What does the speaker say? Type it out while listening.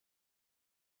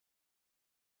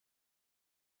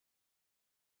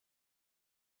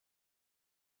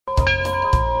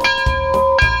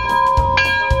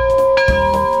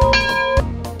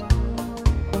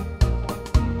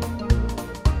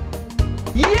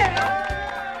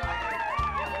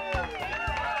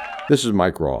This is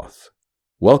Mike Roth.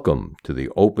 Welcome to the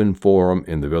Open Forum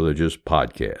in the Villages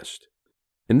podcast.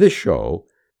 In this show,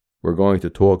 we're going to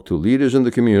talk to leaders in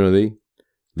the community,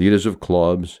 leaders of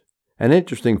clubs, and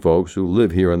interesting folks who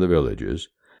live here in the villages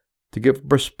to give a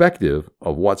perspective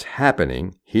of what's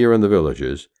happening here in the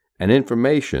villages and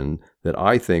information that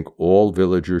I think all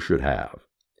villagers should have.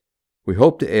 We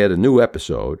hope to add a new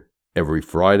episode every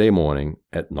Friday morning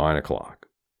at 9 o'clock.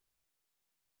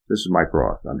 This is Mike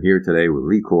Roth. I'm here today with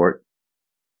Leigh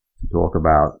to talk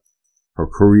about her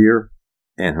career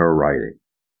and her writing.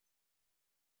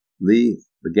 Leigh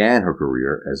began her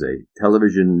career as a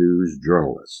television news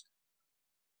journalist,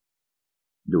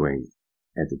 doing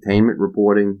entertainment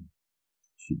reporting.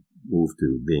 She moved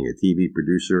to being a TV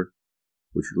producer,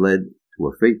 which led to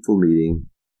a fateful meeting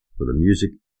with a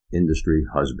music industry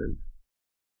husband.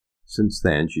 Since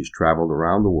then, she's traveled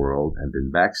around the world and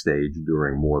been backstage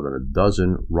during more than a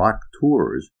dozen rock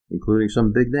tours, including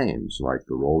some big names like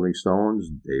the Rolling Stones,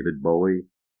 David Bowie,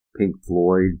 Pink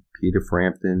Floyd, Peter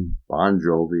Frampton, Bon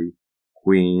Jovi,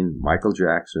 Queen, Michael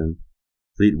Jackson,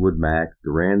 Fleetwood Mac,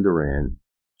 Duran Duran,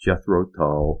 Jethro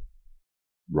Tull,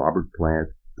 Robert Plant,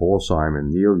 Paul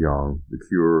Simon, Neil Young, The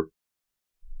Cure,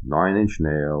 Nine Inch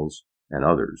Nails, and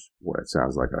others. Boy, it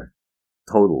sounds like a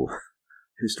total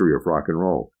history of rock and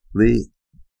roll. Leigh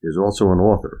is also an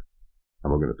author,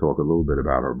 and we're going to talk a little bit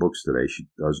about her books today. She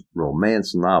does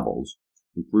romance novels,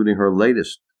 including her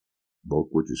latest book,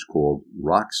 which is called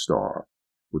Rock Star,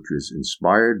 which is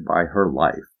inspired by her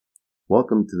life.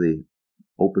 Welcome to the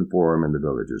Open Forum in the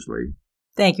Villages, Leigh.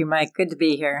 Thank you, Mike. Good to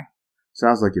be here.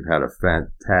 Sounds like you've had a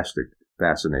fantastic,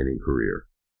 fascinating career.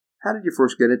 How did you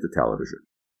first get into television?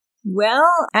 Well,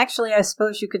 actually, I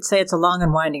suppose you could say it's a long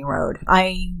and winding road.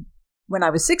 When I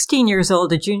was 16 years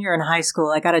old, a junior in high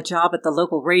school, I got a job at the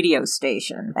local radio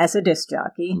station as a disc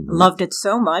jockey. Mm-hmm. Loved it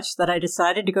so much that I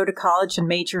decided to go to college and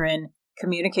major in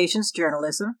communications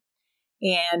journalism.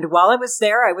 And while I was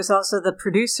there, I was also the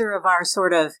producer of our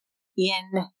sort of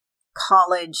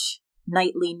in-college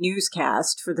nightly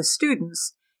newscast for the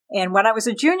students. And when I was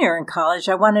a junior in college,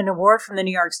 I won an award from the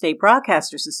New York State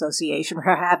Broadcasters Association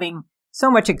for having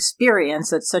so much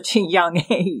experience at such a young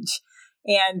age.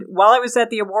 And while I was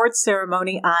at the awards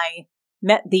ceremony, I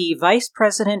met the vice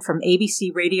president from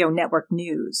ABC Radio Network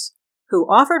News, who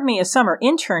offered me a summer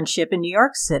internship in New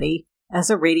York City as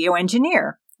a radio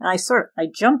engineer. And I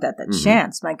jumped at the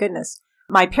chance, my goodness.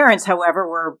 My parents, however,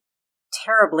 were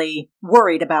terribly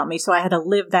worried about me, so I had to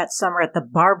live that summer at the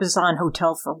Barbizon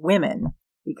Hotel for Women,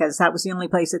 because that was the only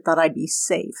place I thought I'd be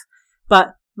safe.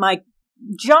 But my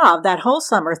job that whole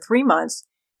summer, 3 months,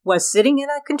 was sitting in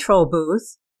a control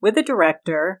booth with the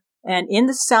director, and in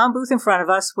the sound booth in front of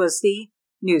us was the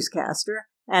newscaster,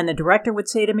 and the director would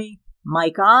say to me,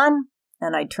 "Mic on,"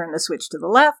 and I'd turn the switch to the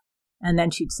left, and then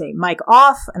she'd say, "Mic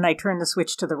off," and I'd turn the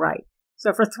switch to the right.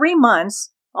 So for 3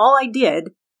 months, all I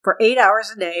did for 8 hours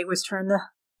a day was turn the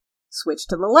switch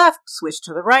to the left, switch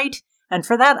to the right, and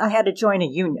for that I had to join a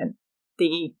union,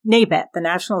 the NABET, the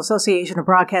National Association of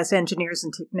Broadcast Engineers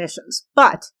and Technicians.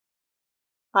 But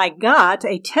I got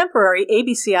a temporary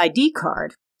ABC ID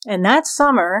card. And that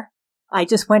summer, I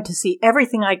just went to see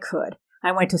everything I could.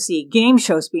 I went to see game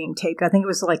shows being taped. I think it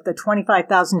was like the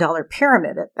 $25,000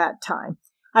 Pyramid at that time.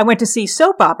 I went to see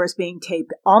soap operas being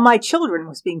taped. All My Children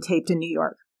was being taped in New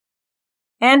York.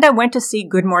 And I went to see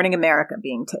Good Morning America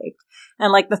being taped.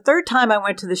 And like the third time I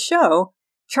went to the show,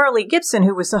 Charlie Gibson,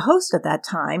 who was the host at that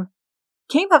time,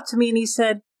 came up to me and he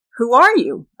said, "Who are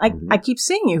you? I keep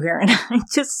seeing you here." And I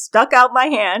just stuck out my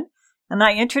hand and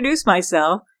I introduced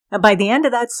myself. And by the end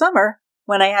of that summer,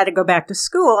 when I had to go back to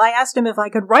school, I asked him if I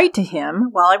could write to him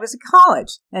while I was in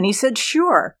college. And he said,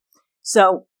 sure.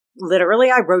 So literally,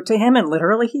 I wrote to him and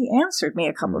literally he answered me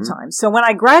a couple of times. So when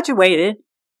I graduated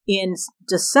in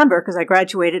December, because I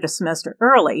graduated a semester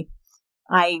early,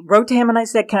 I wrote to him and I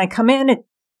said, "Can I come in and,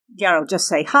 just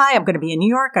say hi? I'm going to be in New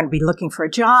York. I'm going to be looking for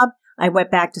a job." I went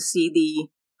back to see the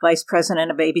vice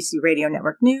president of ABC Radio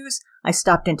Network News. I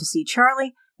stopped in to see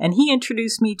Charlie. And he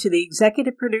introduced me to the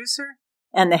executive producer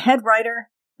and the head writer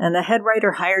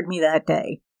hired me that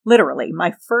day. Literally,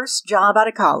 my first job out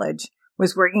of college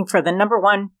was working for the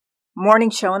 #1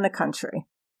 morning show in the country.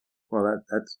 Well,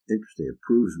 that's interesting. It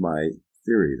proves my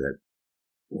theory that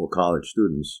all college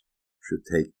students should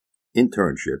take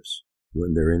internships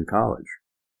when they're in college.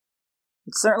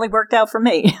 It certainly worked out for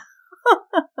me.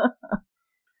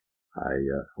 I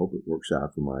hope it works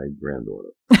out for my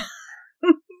granddaughter.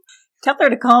 Tell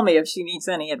her to call me if she needs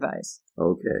any advice.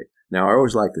 Okay. Now, I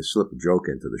always like to slip a joke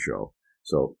into the show.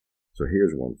 So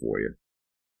here's one for you,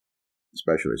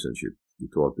 especially since you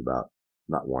talked about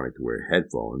not wanting to wear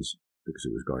headphones because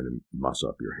it was going to muss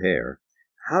up your hair.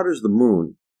 How does the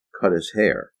moon cut his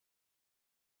hair?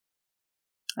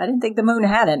 I didn't think the moon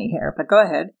had any hair, but go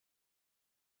ahead.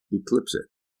 He clips it.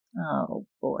 Oh,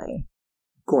 boy.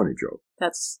 Corny joke.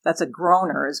 That's a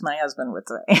groaner, as my husband would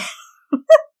say.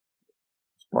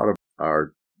 It's part of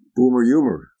our Boomer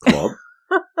Humor Club.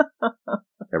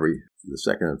 The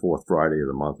second and fourth Friday of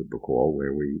the month at Bacall,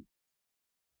 where we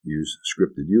use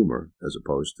scripted humor as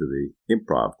opposed to the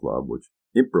Improv Club, which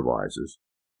improvises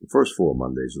the first 4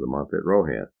 Mondays of the month at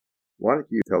Rohan. Why don't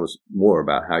you tell us more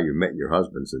about how you met your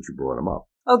husband since you brought him up?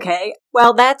 Okay.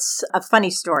 Well, that's a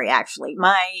funny story, actually.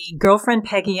 My girlfriend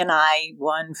Peggy and I,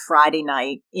 one Friday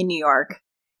night in New York,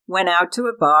 went out to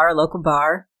a local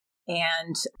bar,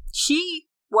 and she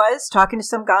was talking to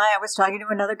some guy. I was talking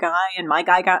to another guy, and my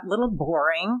guy got a little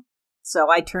boring.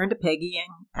 So I turned to Peggy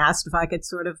and asked if I could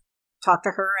sort of talk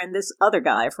to her and this other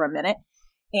guy for a minute.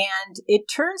 And it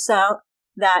turns out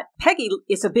that Peggy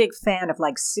is a big fan of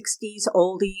like 60s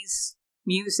oldies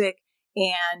music.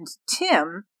 And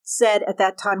Tim said at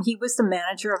that time he was the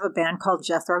manager of a band called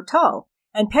Jethro Tull.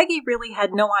 And Peggy really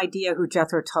had no idea who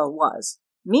Jethro Tull was.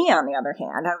 Me, on the other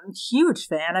hand, I'm a huge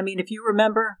fan. I mean, if you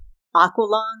remember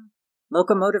Aqualung,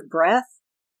 Locomotive Breath.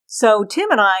 So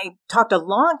Tim and I talked a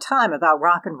long time about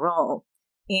rock and roll.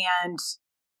 And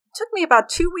it took me about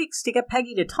 2 weeks to get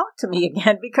Peggy to talk to me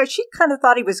again because she kind of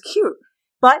thought he was cute.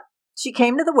 But she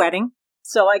came to the wedding,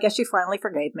 so I guess she finally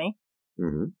forgave me.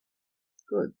 Mm-hmm.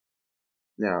 Good.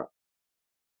 Now,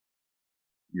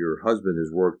 your husband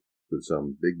has worked with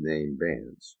some big-name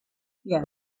bands. Yeah.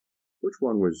 Which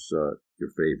one was your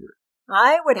favorite?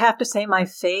 I would have to say my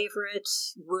favorite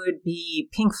would be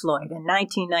Pink Floyd in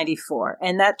 1994,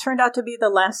 and that turned out to be the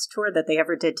last tour that they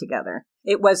ever did together.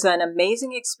 It was an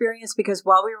amazing experience because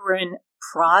while we were in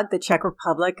Prague, the Czech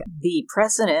Republic, the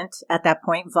president at that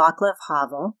point, Václav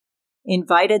Havel,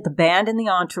 invited the band and the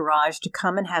entourage to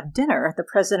come and have dinner at the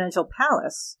presidential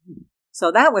palace.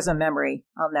 So that was a memory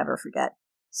I'll never forget.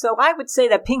 So I would say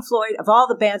that Pink Floyd, of all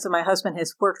the bands that my husband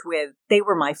has worked with, they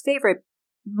were my favorite,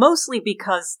 mostly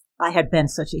because I had been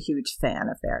such a huge fan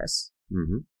of theirs.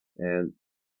 Mm-hmm. And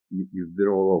you've been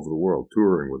all over the world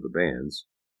touring with the bands.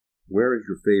 Where is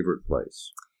your favorite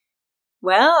place?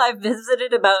 Well, I've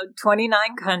visited about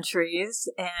 29 countries,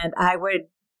 and I would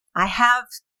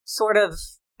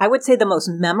say the most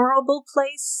memorable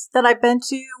place that I've been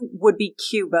to would be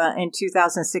Cuba in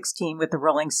 2016 with the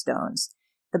Rolling Stones.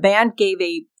 The band gave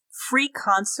a free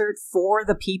concert for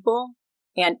the people,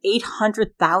 and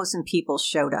 800,000 people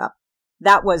showed up.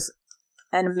 That was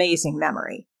an amazing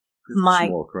memory. A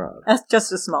small crowd. That's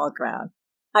just a small crowd.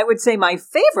 I would say my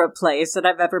favorite place that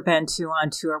I've ever been to on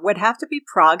tour would have to be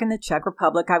Prague in the Czech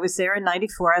Republic. I was there in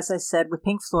 94, as I said, with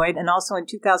Pink Floyd, and also in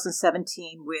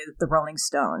 2017 with the Rolling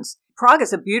Stones. Prague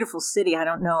is a beautiful city. I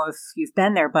don't know if you've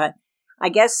been there, but I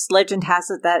guess legend has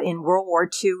it that in World War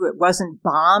II it wasn't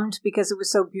bombed because it was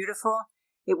so beautiful.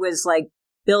 It was like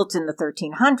built in the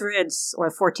 1300s or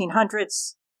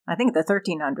 1400s. I think the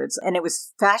 1300s. And it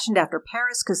was fashioned after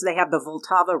Paris because they have the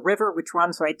Vltava River, which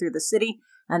runs right through the city.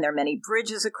 And there are many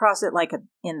bridges across it, like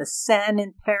in the Seine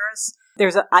in Paris.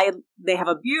 They have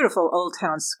a beautiful old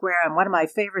town square. And one of my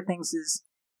favorite things is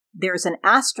there's an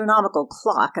astronomical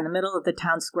clock in the middle of the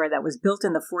town square that was built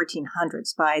in the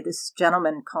 1400s by this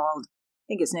gentleman called, I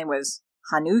think his name was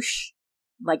Hanush,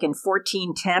 like in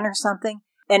 1410 or something.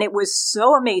 And it was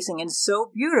so amazing and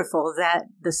so beautiful that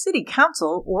the city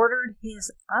council ordered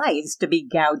his eyes to be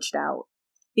gouged out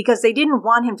because they didn't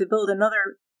want him to build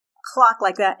another clock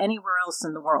like that anywhere else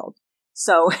in the world.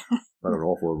 So, what an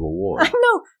awful reward. I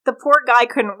know. The poor guy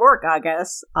couldn't work, I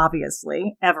guess,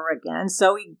 obviously, ever again.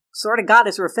 So he sort of got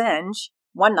his revenge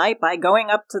one night by going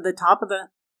up to the top of the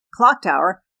clock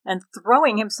tower and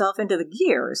throwing himself into the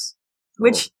gears,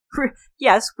 which...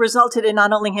 Yes, resulted in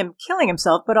not only him killing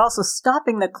himself, but also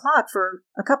stopping the clock for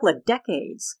a couple of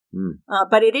decades.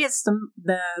 But it is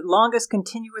the longest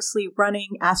continuously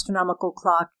running astronomical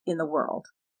clock in the world.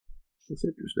 That's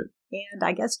interesting. And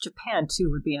I guess Japan, too,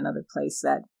 would be another place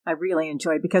that I really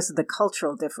enjoyed because of the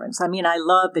cultural difference. I mean, I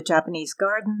love the Japanese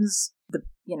gardens, the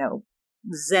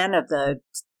zen of the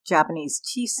Japanese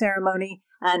tea ceremony.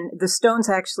 And the Stones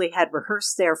actually had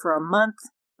rehearsed there for a month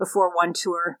before one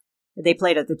tour. They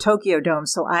played at the Tokyo Dome,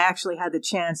 so I actually had the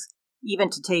chance even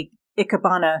to take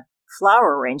Ikebana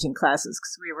flower arranging classes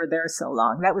because we were there so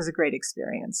long. That was a great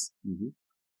experience. Mm-hmm.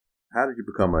 How did you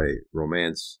become a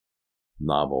romance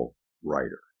novel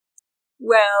writer?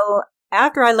 Well,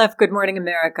 after I left Good Morning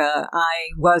America,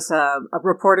 I was a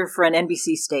reporter for an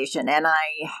NBC station, and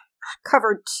I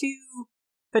covered two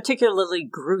particularly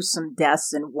gruesome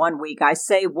deaths in one week. I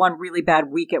say one really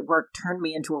bad week at work turned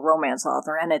me into a romance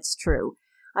author, and it's true.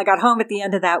 I got home at the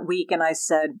end of that week and I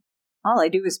said, all I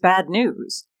do is bad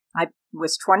news. I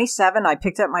was 27. I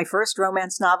picked up my first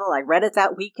romance novel. I read it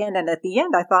that weekend. And at the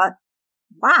end, I thought,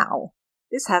 wow,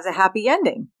 this has a happy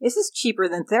ending. This is cheaper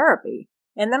than therapy.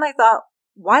 And then I thought,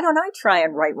 why don't I try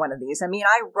and write one of these? I mean,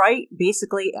 I write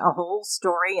basically a whole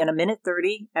story in a minute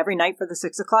 30 every night for the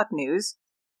 6 o'clock news.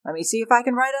 Let me see if I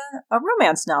can write a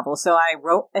romance novel. So I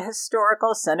wrote a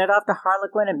historical, sent it off to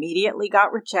Harlequin, immediately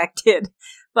got rejected.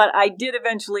 But I did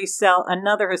eventually sell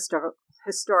another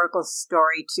historical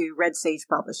story to Red Sage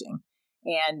Publishing.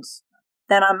 And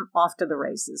then I'm off to the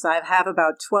races. I have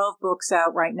about 12 books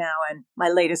out right now, and my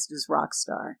latest is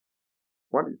Rockstar.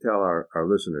 Why don't you tell our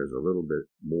listeners a little bit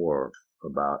more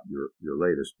about your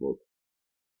latest book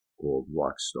called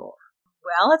Rockstar?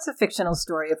 Well, it's a fictional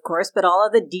story, of course, but all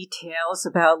of the details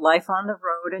about life on the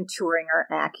road and touring are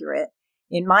accurate.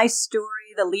 In my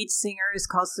story, the lead singer is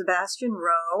called Sebastian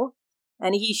Rowe,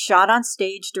 and he's shot on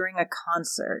stage during a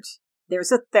concert.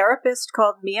 There's a therapist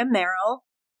called Mia Merrill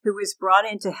who is brought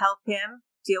in to help him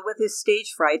deal with his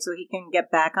stage fright so he can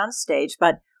get back on stage,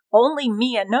 but only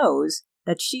Mia knows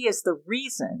that she is the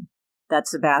reason that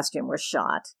Sebastian was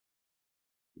shot.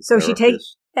 So she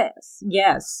takes... Yes, you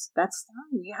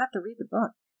have to read the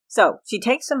book. So she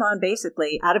takes him on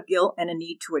basically out of guilt and a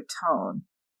need to atone.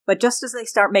 But just as they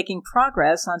start making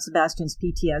progress on Sebastian's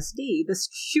PTSD, the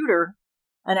shooter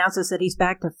announces that he's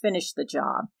back to finish the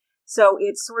job. So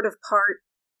it's sort of part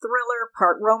thriller,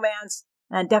 part romance,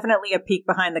 and definitely a peek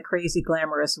behind the crazy,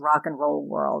 glamorous rock and roll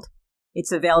world.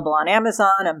 It's available on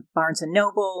Amazon and Barnes &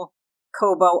 Noble,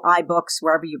 Kobo, iBooks,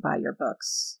 wherever you buy your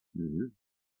books. Mm-hmm.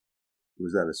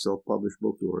 Was that a self-published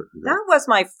book? That was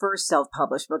my first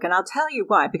self-published book, and I'll tell you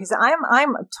why. Because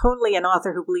I'm totally an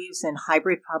author who believes in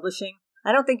hybrid publishing.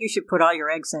 I don't think you should put all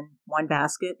your eggs in one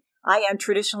basket. I am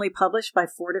traditionally published by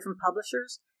 4 different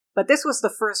publishers, but this was the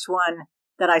first one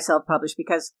that I self-published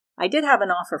because I did have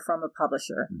an offer from a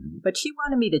publisher, but she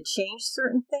wanted me to change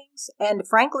certain things. And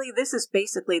frankly, this is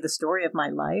basically the story of my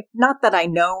life. Not that I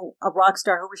know a rock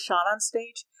star who was shot on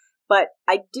stage, but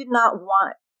I did not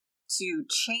want to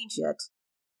change it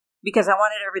because I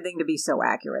wanted everything to be so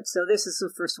accurate. So this is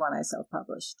the first one I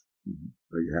self-published.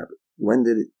 Oh, you have it. When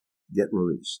did it get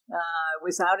released? It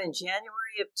was out in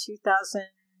January of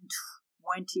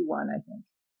 2021, I think.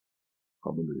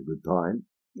 Probably a good time.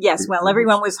 Yes, well,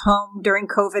 everyone was home during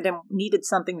COVID and needed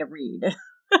something to read.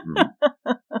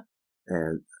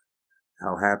 And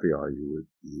how happy are you with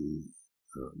the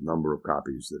number of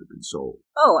copies that have been sold?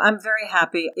 Oh, I'm very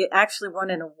happy. It actually won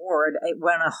an award. It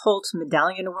won a Holt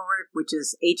Medallion Award, which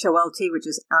is HOLT, which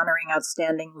is honoring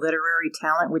outstanding literary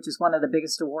talent, which is one of the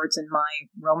biggest awards in my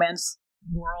romance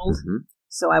world.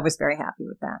 So I was very happy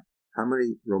with that. How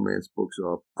many romance books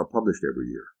are published every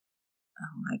year?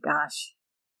 Oh my gosh.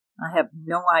 I have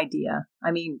no idea.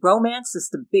 I mean, romance is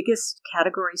the biggest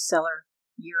category seller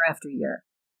year after year.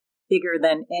 Bigger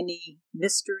than any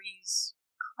mysteries,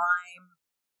 crime,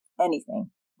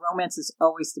 anything. Romance is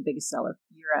always the biggest seller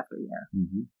year after year.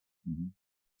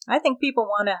 I think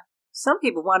some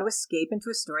people want to escape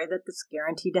into a story that's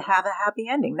guaranteed to have a happy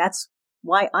ending. That's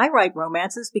why I write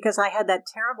romances, because I had that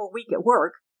terrible week at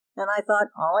work, and I thought,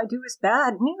 all I do is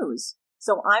bad news.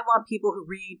 So I want people who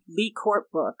read Leigh Court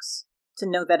books to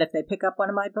know that if they pick up one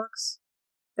of my books,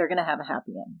 they're going to have a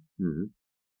happy ending.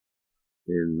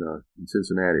 In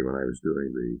Cincinnati, when I was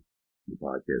doing the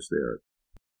podcast there,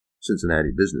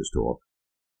 Cincinnati Business Talk,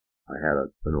 I had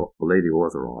a lady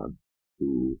author on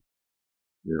who,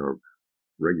 her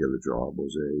regular job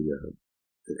was an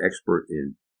expert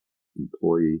in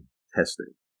employee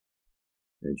testing.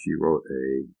 And she wrote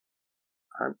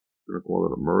I'm going to call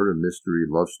it a murder mystery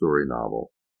love story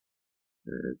novel.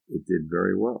 And it did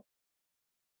very well.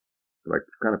 But I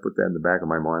kind of put that in the back of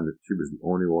my mind that she was the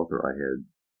only author I had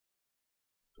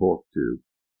talked to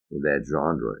in that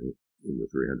genre in the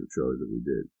 300 shows that we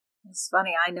did. It's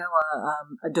funny. I know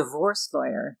a divorce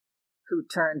lawyer who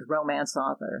turned romance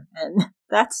author, and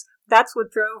that's what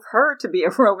drove her to be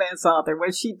a romance author,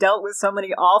 when she dealt with so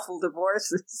many awful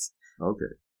divorces.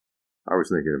 Okay. I was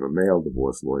thinking of a male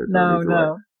divorce lawyer.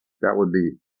 No. That would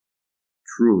be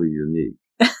truly unique.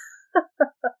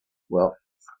 Well,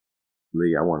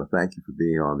 Leigh, I want to thank you for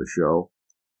being on the show.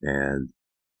 And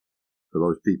for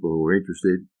those people who are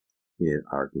interested in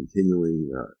our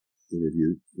continuing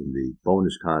interview in the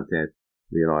bonus content,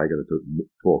 Leigh and I are going to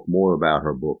talk more about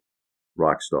her book,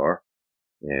 Rockstar.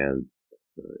 And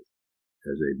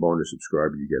as a bonus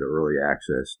subscriber, you get early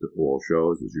access to all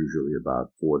shows. There's usually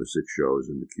about 4 to 6 shows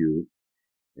in the queue.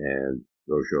 And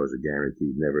those shows are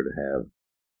guaranteed never to have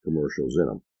commercials in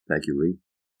them. Thank you, Leigh.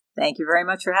 Thank you very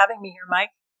much for having me here,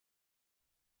 Mike.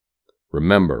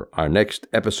 Remember, our next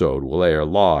episode will air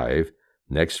live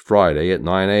next Friday at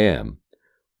 9 a.m.,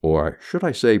 or should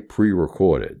I say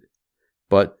pre-recorded,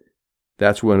 but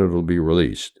that's when it'll be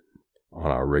released on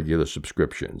our regular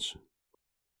subscriptions.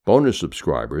 Bonus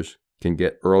subscribers can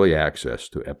get early access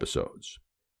to episodes.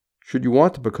 Should you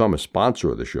want to become a sponsor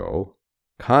of the show,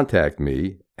 contact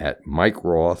me at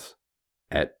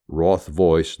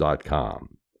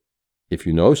mikeroth@rothvoice.com. If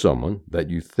you know someone that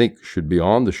you think should be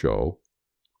on the show,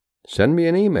 send me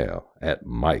an email at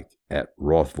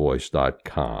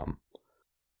mike@rothvoice.com.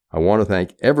 I want to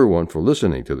thank everyone for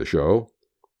listening to the show.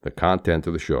 The content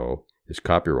of the show is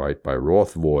copyright by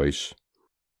Roth Voice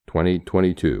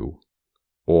 2022,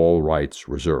 all rights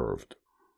reserved.